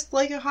not just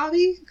like a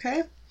hobby.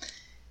 Okay.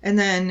 And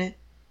then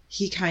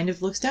he kind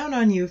of looks down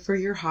on you for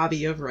your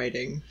hobby of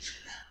writing.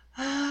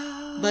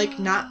 Like,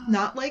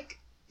 not like,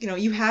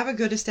 you have a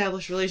good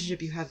established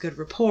relationship, you have good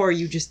rapport,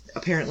 you just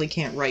apparently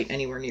can't write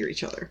anywhere near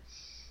each other.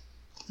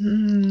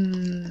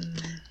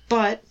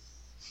 But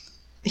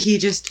he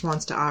just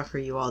wants to offer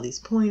you all these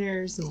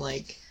pointers and,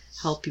 like,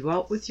 help you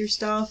out with your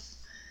stuff.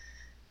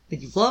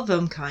 But you love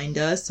him,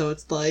 kinda, so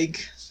it's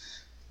like,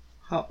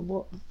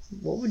 what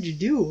would you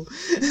do?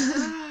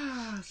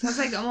 Sounds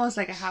like almost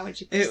like a how would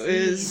you proceed. It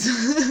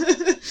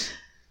is.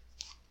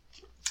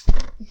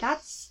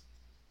 That's...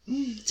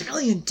 It's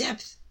really in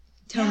depth.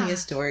 Tell me a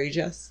story,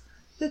 Jess.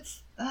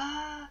 That's...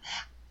 I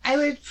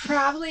would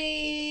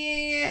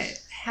probably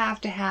have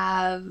to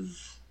have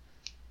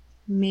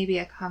maybe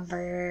a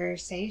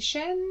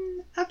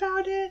conversation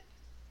about it.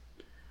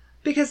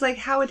 Because, like,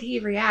 how would he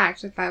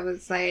react if I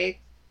was like,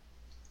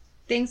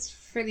 thanks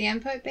for the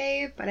input,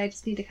 babe, but I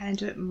just need to kind of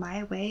do it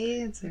my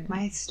way. It's like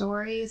my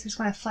story, so I just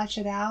want to flesh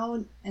it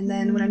out. And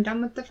then when I'm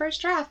done with the first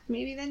draft,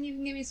 maybe then you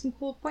can give me some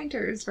cool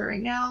pointers. But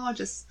right now, I'll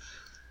just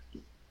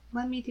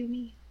let me do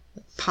me.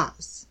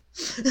 Pause.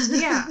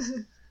 Yeah.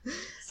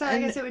 So I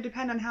guess it would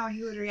depend on how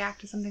he would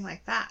react to something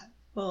like that.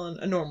 Well,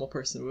 a normal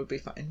person would be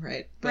fine,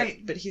 right?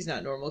 But he's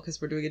not normal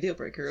because we're doing a deal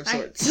breaker of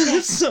sorts.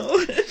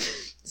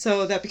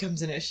 So that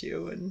becomes an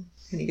issue, and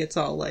he gets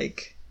all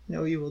like,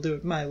 no, you will do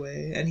it my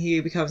way. And he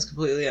becomes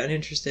completely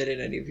uninterested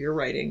in any of your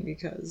writing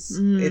because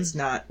it's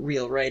not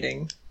real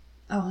writing.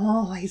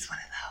 Oh, he's one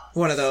of those.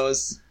 One of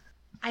those.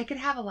 I could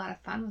have a lot of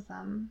fun with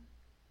him.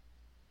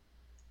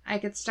 I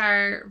could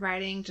start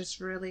writing just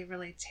really,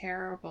 really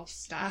terrible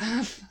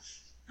stuff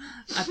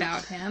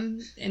about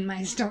him in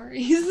my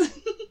stories.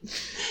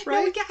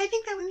 Right? Yeah, I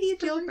think that would be a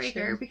deal breaker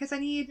Inspiration. because I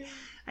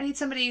need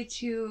somebody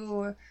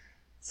to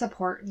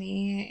support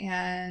me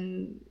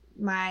and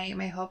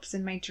my hopes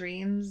and my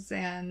dreams.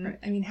 And Right.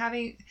 I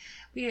mean,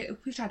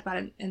 we've talked about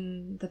it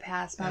in the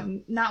past about Yeah.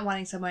 not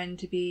wanting someone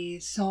to be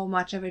so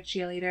much of a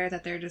cheerleader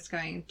that they're just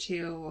going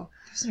to,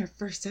 That was in our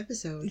first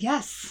episode.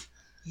 yes,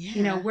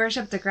 Yeah.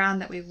 worship the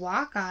ground that we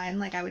walk on.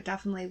 Like, I would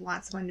definitely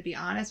want someone to be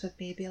honest with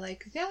me, be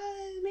like, yeah,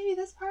 maybe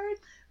this part.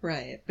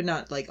 Right. But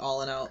not like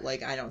all in out,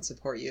 like, I don't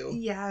support you.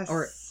 Yes.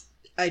 Or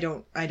I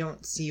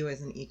don't see you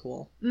as an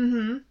equal.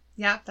 Mm-hmm.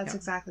 Yeah, that's Yeah.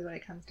 exactly what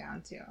it comes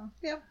down to.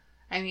 Yeah.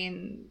 I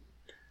mean,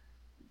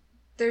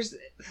 there's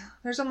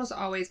almost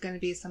always going to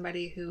be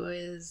somebody who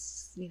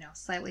is,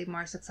 slightly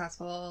more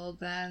successful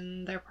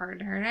than their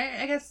partner. And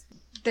I guess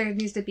there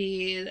needs to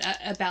be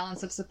a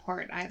balance of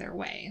support either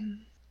way.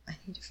 I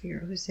need to figure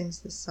out who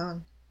sings this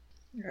song.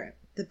 All right.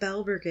 The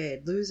Bell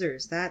Brigade,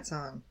 Losers, that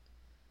song.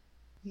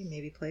 You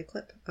maybe play a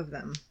clip of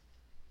them.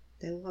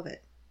 They love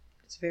it.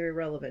 It's very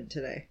relevant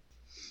today.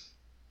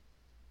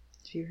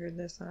 Have you heard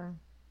this song?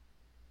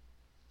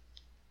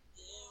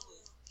 There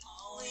will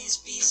always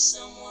be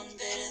someone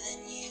better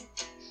than you.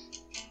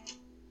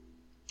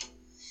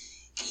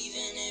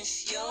 Even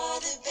if you're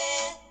the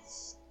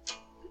best.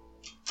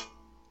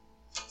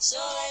 So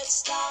let's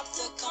stop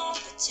the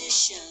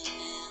competition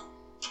now.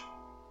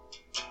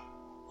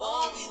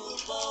 Or we will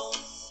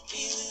both be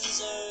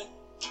losers.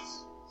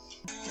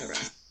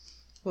 Okay.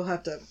 We'll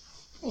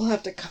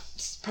have to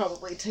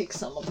probably take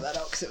some of that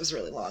out because it was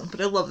really long.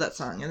 But I love that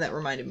song, and that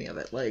reminded me of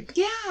it. Like,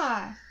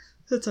 Yeah,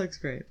 that song's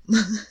great.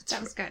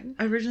 that was good.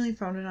 I originally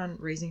found it on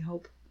Raising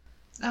Hope.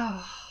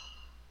 Oh,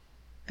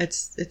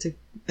 It's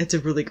a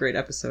really great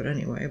episode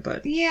anyway.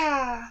 But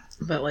yeah.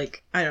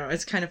 like, I don't know.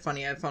 It's kind of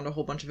funny. I found a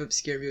whole bunch of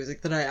obscure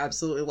music that I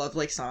absolutely love,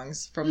 like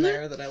songs from Mm-hmm.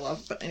 there that I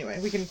love. But anyway,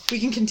 we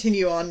can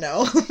continue on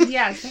now.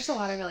 Yes, there's a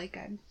lot of really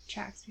good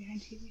tracks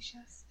behind TV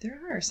shows. There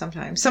are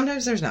sometimes.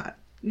 Sometimes there's not.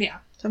 Yeah.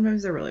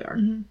 Sometimes there really are.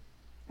 Mm-hmm.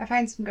 I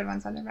find some good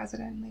ones on The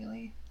Resident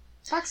lately.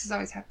 Fox has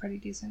always had pretty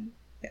decent.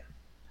 Yeah.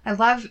 I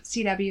love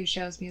CW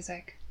shows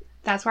music.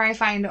 That's where I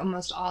find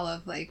almost all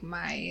of like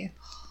my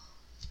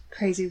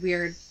crazy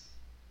weird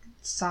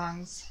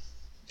songs.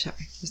 Sorry,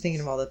 I was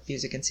thinking of all the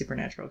music in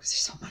Supernatural because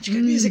there's so much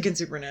good music in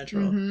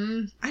Supernatural.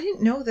 Mm-hmm. I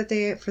didn't know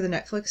that for the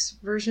Netflix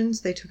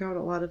versions, they took out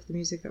a lot of the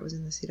music that was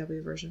in the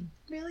CW version.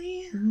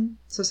 Really?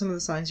 So some of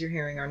the songs you're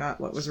hearing are not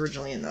what was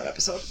originally in that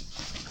episode.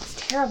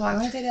 It's terrible. I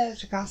wonder if they did it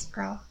to Gossip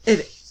Girl.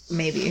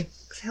 Maybe.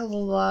 Because I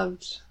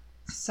loved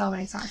so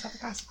many songs off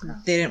of Gossip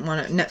Girl.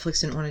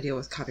 Netflix didn't want to deal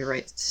with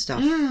copyright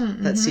stuff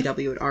that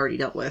CW had already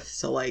dealt with,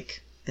 so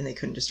like, and they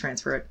couldn't just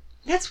transfer it.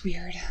 That's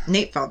weird.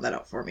 Nate found that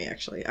out for me,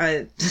 actually.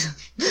 That's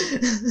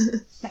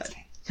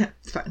fine. Yeah,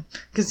 it's fine.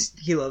 Because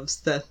he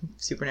loves the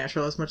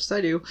Supernatural as much as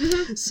I do.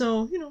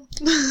 So,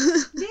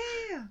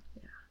 Yeah.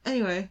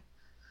 Anyway,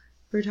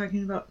 we were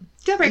talking about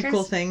Deal breakers.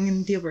 equal thing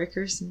and deal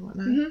breakers and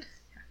whatnot. Mhm.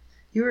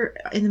 You were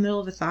in the middle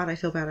of a thought. I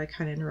feel bad I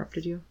kind of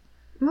interrupted you.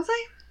 Was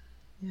I?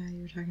 Yeah,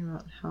 you were talking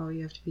about how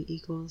you have to be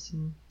equals,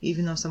 and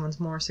even though someone's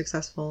more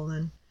successful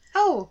than...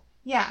 Oh,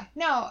 yeah.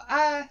 No,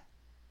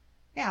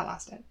 yeah, I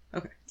lost it.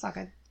 Okay. It's all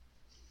good.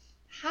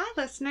 Hi,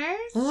 listeners.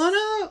 What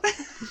up?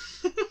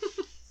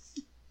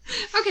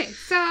 Okay,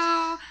 so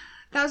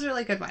that was a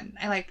really good one.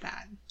 I like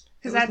that.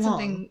 Because It was that's long.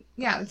 something,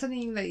 yeah, it's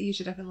something that you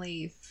should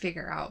definitely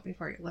figure out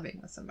before you're living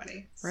with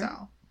somebody. Right.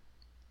 So,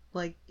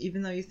 Like,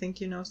 even though you think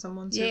you know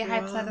someone yay, super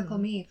well, hypothetical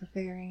and- me for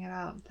figuring it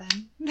out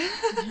then.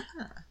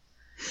 Yeah.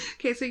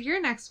 Okay, so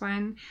your next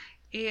one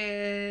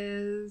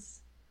is,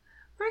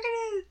 we're going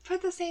to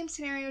put the same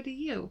scenario to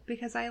you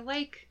because I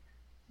like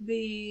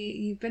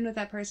you've been with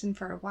that person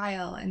for a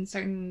while and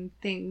certain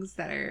things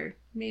that are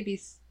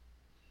maybe,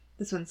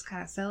 this one's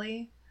kind of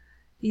silly.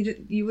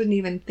 You wouldn't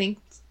even think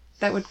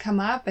that would come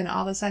up and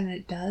all of a sudden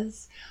it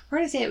does. We're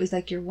going to say it was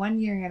like your 1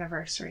 year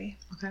anniversary.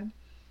 Okay.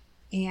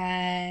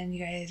 And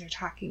you guys are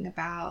talking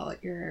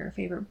about your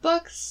favorite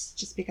books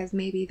just because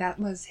maybe that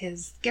was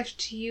his gift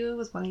to you,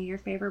 was one of your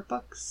favorite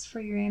books for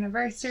your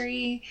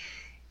anniversary.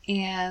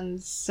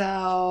 And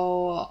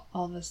so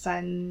all of a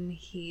sudden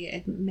he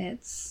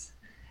admits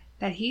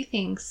that he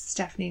thinks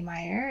Stephanie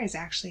Meyer is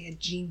actually a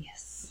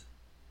genius.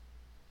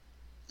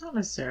 Not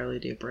necessarily a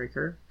deal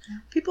breaker.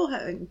 People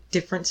have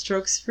different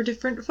strokes for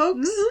different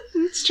folks.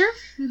 Mm-hmm. It's true.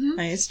 Mm-hmm.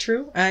 It's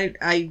true.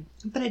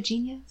 But a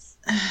genius?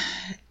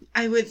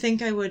 I would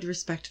think I would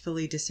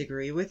respectfully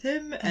disagree with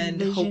him, and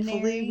Visionary.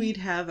 hopefully we'd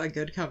have a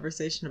good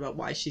conversation about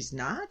why she's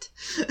not.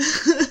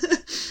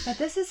 But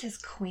this is his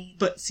queen.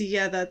 But see,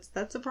 yeah,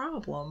 that's a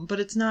problem. But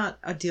it's not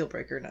a deal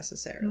breaker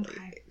necessarily,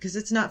 Okay. because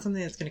it's not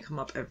something that's going to come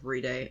up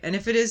every day. And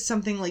if it is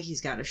something like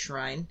he's got a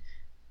shrine,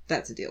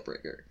 that's a deal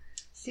breaker.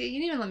 See, you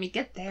didn't even let me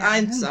get there.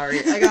 I'm sorry,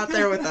 I got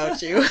there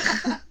without you.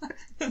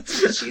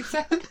 That's what she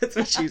said. That's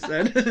what she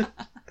said.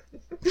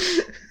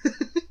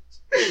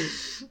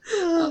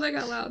 Oh, that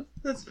got loud.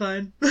 That's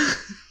fine.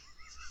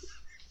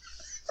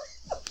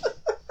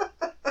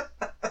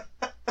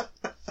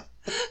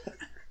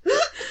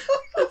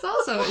 That's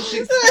also what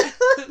she said.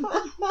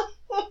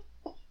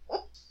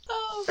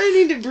 Oh. I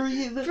need to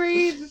breathe.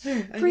 Breathe,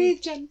 Jen, I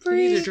need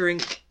breathe. a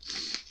drink.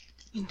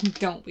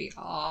 Don't we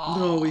all?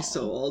 No, we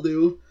so all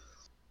do.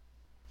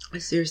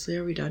 Seriously,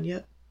 are we done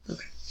yet?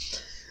 Okay.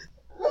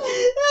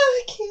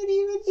 I can't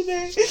even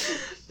today.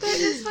 That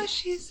is what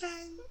she said.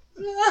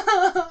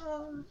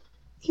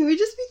 Can we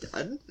just be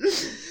done?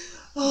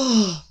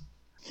 Oh,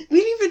 we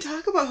didn't even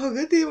talk about how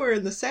good they were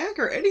in the sack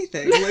or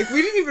anything. Like,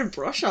 we didn't even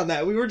brush on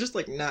that. We were just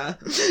like, nah.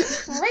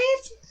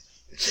 Right?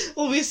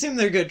 Well, we assume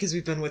they're good because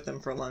we've been with them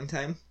for a long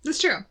time. That's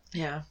true.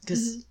 Yeah,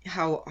 because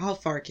how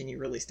far can you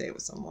really stay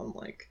with someone,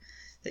 like,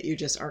 that you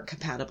just aren't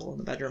compatible in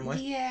the bedroom with?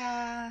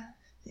 Yeah.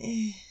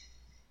 It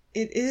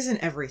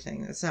isn't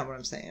everything. That's not what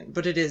I'm saying.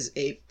 But it is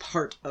a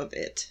part of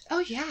it. Oh,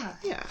 yeah.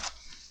 Yeah.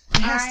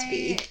 It has to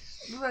be.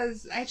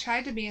 I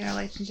tried to be in a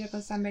relationship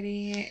with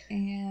somebody,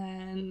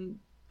 and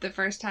the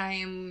first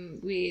time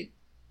we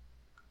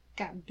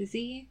got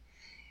busy,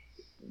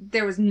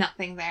 there was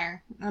nothing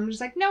there. I'm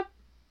just like, nope,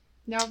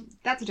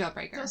 that's a deal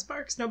breaker. No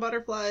sparks, no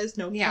butterflies,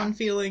 no Yeah. fun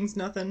feelings,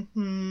 nothing.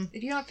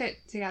 If you don't fit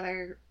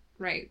together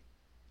right,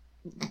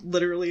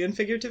 Literally and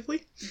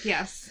figuratively?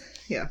 yes,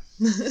 Yeah.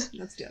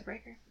 that's a deal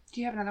breaker. Do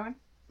you have another one?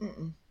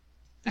 Mm-mm.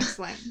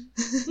 Excellent.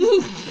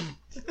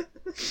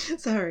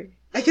 Sorry.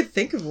 I could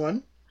think of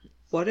one.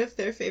 What if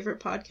their favorite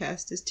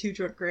podcast is Two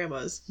Drunk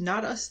Grandmas?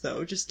 Not us,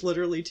 though. Just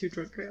literally Two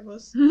Drunk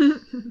Grandmas.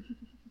 And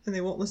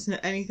they won't listen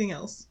to anything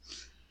else.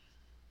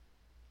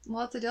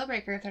 Well, it's a deal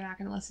breaker if they're not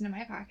going to listen to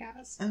my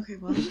podcast. Okay,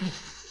 well.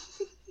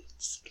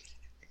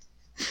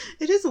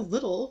 It is a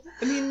little.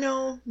 I mean,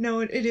 no,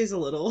 it is a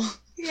little.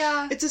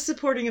 Yeah. It's a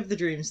supporting of the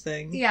dreams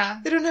thing. Yeah.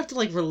 They don't have to,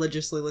 like,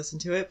 religiously listen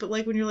to it, but,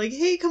 like, when you're like,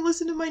 hey, come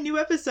listen to my new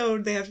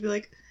episode, they have to be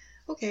like,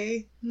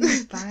 okay.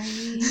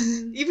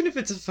 Fine. Even if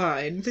it's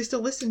fine, they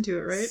still listen to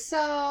it, right? So,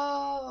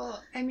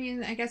 I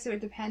mean, I guess it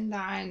would depend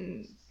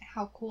on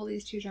how cool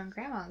these two drunk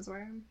grandmas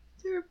were.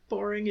 They're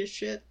boring as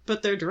shit,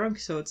 but they're drunk,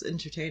 so it's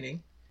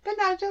entertaining. But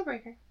not a deal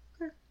breaker.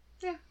 Sure.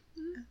 Yeah.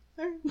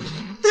 Alright.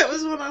 That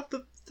was one off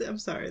the... I'm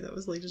sorry, that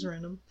was, like, just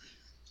random.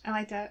 I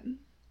like that.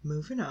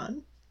 Moving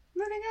on.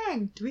 Moving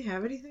on. Do we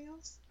have anything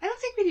else? I don't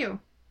think we do.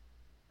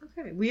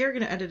 Okay, we are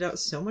going to edit out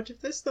so much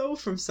of this, though,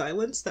 from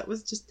silence that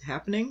was just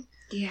happening.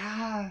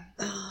 Yeah.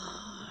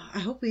 I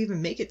hope we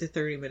even make it to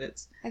 30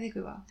 minutes. I think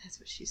we will. That's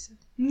what she said.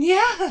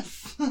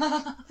 Yes!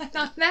 And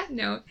on that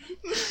note,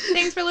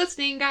 thanks for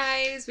listening,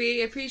 guys.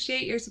 We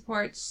appreciate your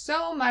support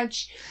so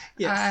much.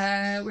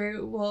 Yes. We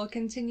will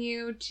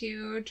continue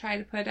to try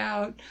to put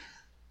out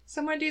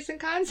some more decent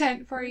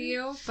content for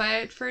you.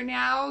 But for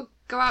now,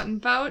 go out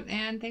and vote,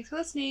 and thanks for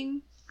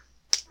listening.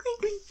 Clink,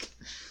 clink.